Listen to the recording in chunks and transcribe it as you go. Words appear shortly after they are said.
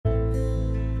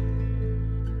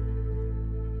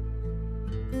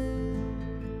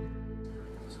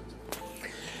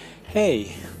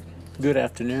Hey, good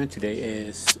afternoon. Today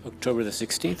is October the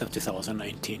 16th of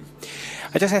 2019.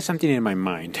 I just had something in my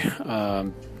mind. I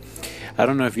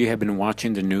don't know if you have been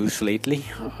watching the news lately.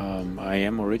 I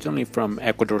am originally from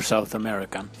Ecuador, South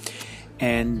America.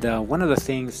 And one of the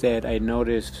things that I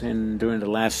noticed during the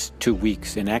last 2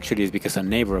 weeks, and actually is because a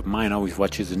neighbor of mine always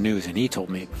watches the news, and he told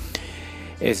me,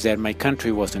 is that my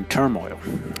country was in turmoil.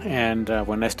 And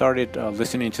when I started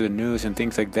listening to the news and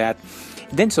things like that,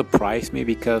 it didn't surprise me,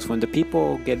 because when the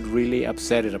people get really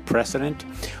upset at a president,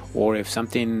 or if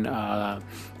something that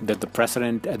the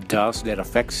president does that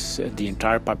affects the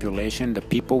entire population, the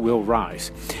people will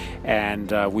rise. And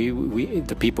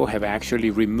the people have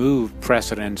actually removed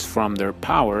presidents from their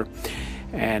power.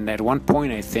 And at one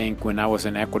point, I think, when I was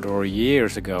in Ecuador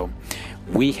years ago,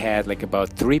 we had like about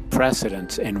 3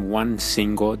 presidents in one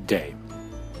single day.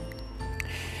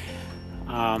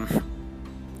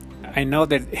 I know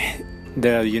that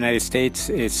the United States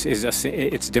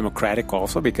it's democratic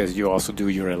also, because you also do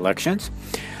your elections.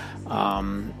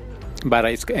 But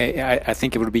I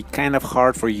think it would be kind of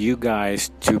hard for you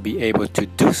guys to be able to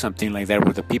do something like that,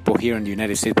 where the people here in the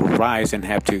United States will rise and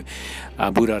have to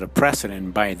boot out a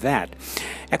president by that.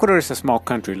 Ecuador is a small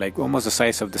country, like almost the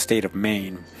size of the state of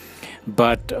Maine.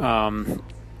 But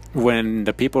when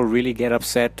the people really get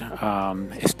upset,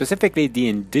 specifically the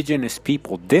indigenous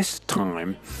people this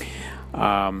time,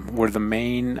 were the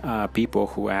main people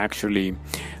who actually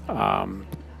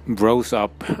rose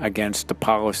up against the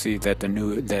policy that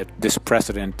this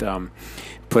president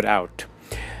put out.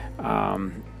 I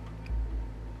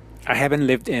haven't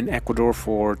lived in Ecuador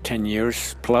for 10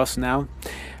 years plus now,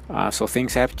 so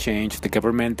things have changed. The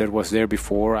government that was there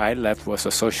before I left was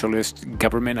a socialist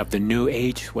government of the new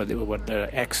age, what the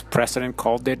ex-president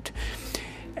called it.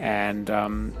 And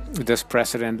this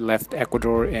president left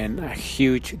Ecuador in a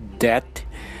huge debt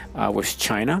with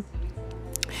China.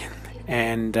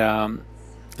 And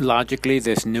logically,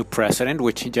 this new president,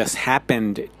 which just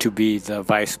happened to be the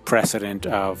vice president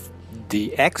of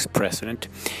the ex-president,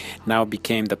 now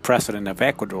became the president of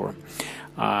Ecuador,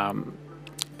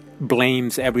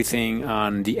 blames everything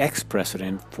on the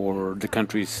ex-president for the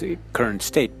country's current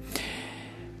state.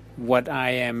 What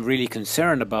I am really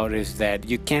concerned about is that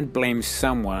you can't blame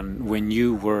someone when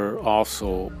you were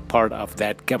also part of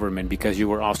that government, because you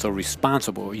were also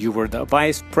responsible. You were the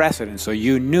vice president, so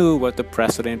you knew what the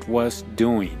president was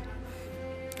doing.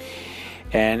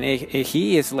 And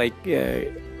he is like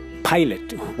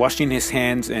Pilate, washing his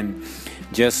hands and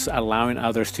just allowing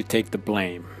others to take the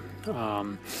blame.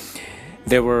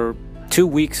 There were 2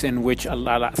 weeks in which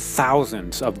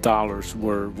thousands of dollars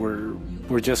were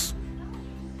just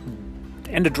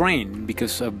in the drain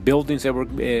because of buildings that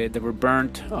were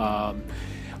burnt.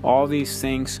 All these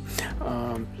things.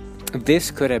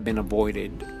 This could have been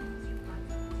avoided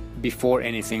before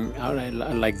anything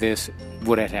like this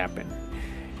would have happened.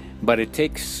 But it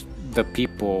takes the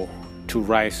people to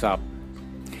rise up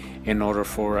in order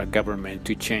for a government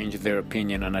to change their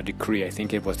opinion on a decree. I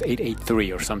think it was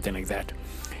 883 or something like that.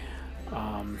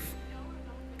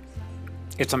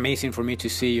 It's amazing for me to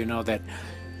see, that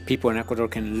people in Ecuador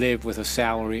can live with a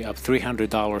salary of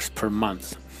 $300 per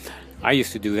month. I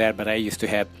used to do that, but I used to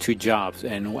have 2 jobs,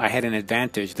 and I had an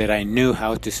advantage that I knew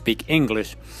how to speak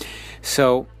English.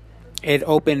 So it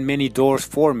opened many doors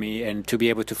for me, and to be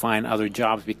able to find other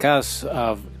jobs because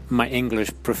of my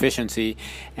English proficiency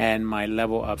and my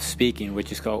level of speaking,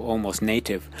 which is called almost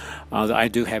native. I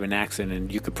do have an accent,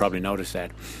 and you could probably notice that.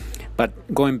 But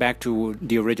going back to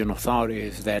the original thought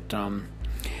is that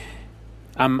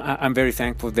I'm very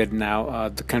thankful that now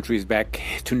the country is back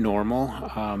to normal,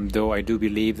 though I do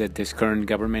believe that this current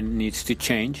government needs to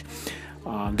change.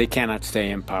 They cannot stay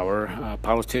in power.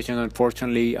 Politicians,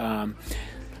 unfortunately,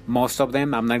 most of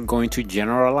them, I'm not going to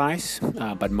generalize,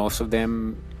 but most of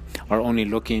them are only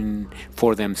looking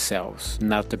for themselves,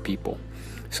 not the people.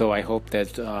 So I hope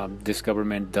that this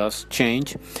government does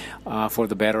change for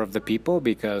the better of the people,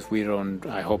 because we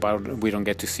don't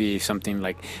get to see something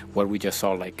like what we just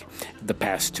saw like the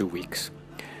past 2 weeks.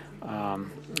 Thank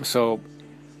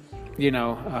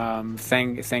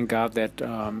God that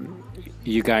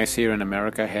you guys here in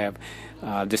America have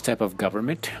this type of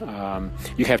government.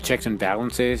 You have checks and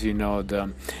balances,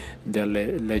 the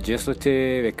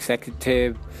legislative,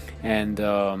 executive, and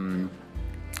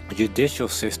judicial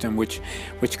system, which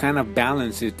kind of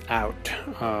balance it out.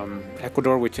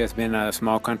 Ecuador, which has been a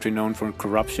small country known for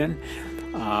corruption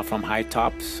from high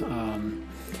tops,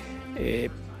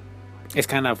 it's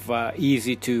kind of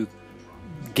easy to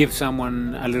give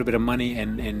someone a little bit of money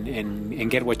and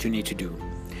get what you need to do.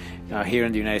 Here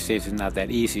in the United States, it's not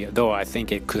that easy, though I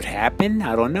think it could happen.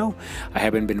 I don't know. I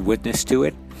haven't been witness to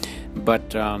it.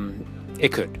 but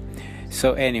it could.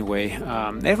 So anyway,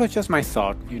 that was just my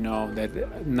thought,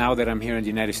 that now that I'm here in the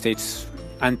United States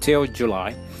until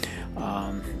July,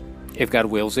 if God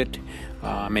wills it,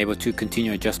 I'm able to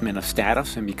continue adjustment of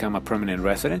status and become a permanent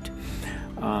resident.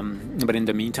 But in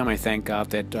the meantime, I thank God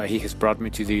that He has brought me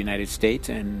to the United States,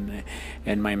 and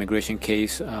my immigration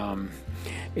case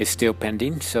is still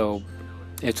pending. So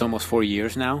it's almost 4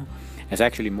 years now. It's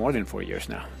actually more than 4 years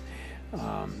now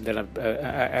that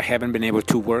I haven't been able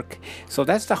to work. So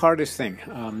that's the hardest thing,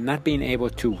 not being able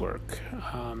to work,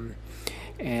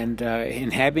 and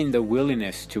having the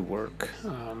willingness to work.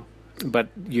 But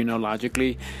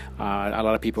logically, a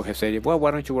lot of people have said, "Well, why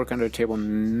don't you work under the table?"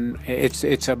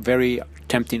 It's a very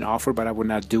tempting offer, but I would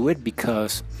not do it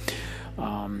because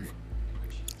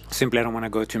simply I don't want to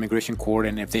go to immigration court.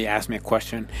 And if they ask me a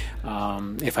question,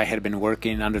 if I had been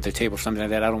working under the table or something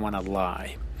like that, I don't want to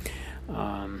lie,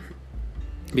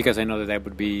 because I know that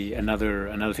would be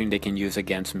another thing they can use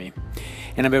against me.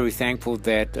 And I'm very thankful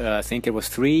that I think it was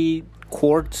 3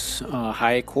 courts,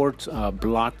 high courts,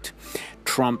 blocked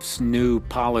Trump's new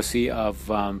policy of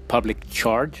public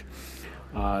charge.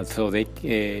 So they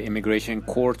immigration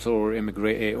courts or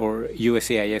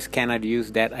USCIS cannot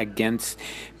use that against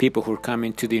people who are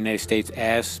coming to the United States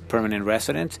as permanent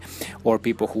residents, or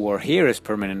people who are here as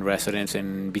permanent residents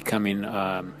and becoming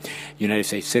United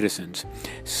States citizens.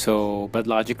 So, but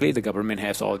logically, the government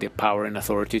has all the power and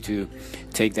authority to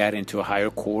take that into a higher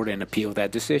court and appeal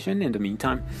that decision in the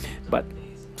meantime. But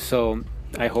so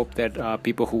I hope that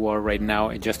people who are right now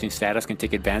adjusting status can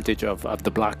take advantage of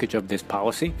the blockage of this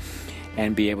policy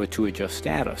and be able to adjust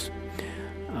status.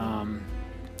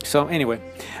 So anyway,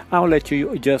 I'll let you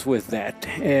adjust with that,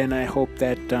 and I hope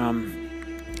that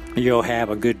you'll have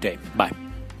a good day. Bye.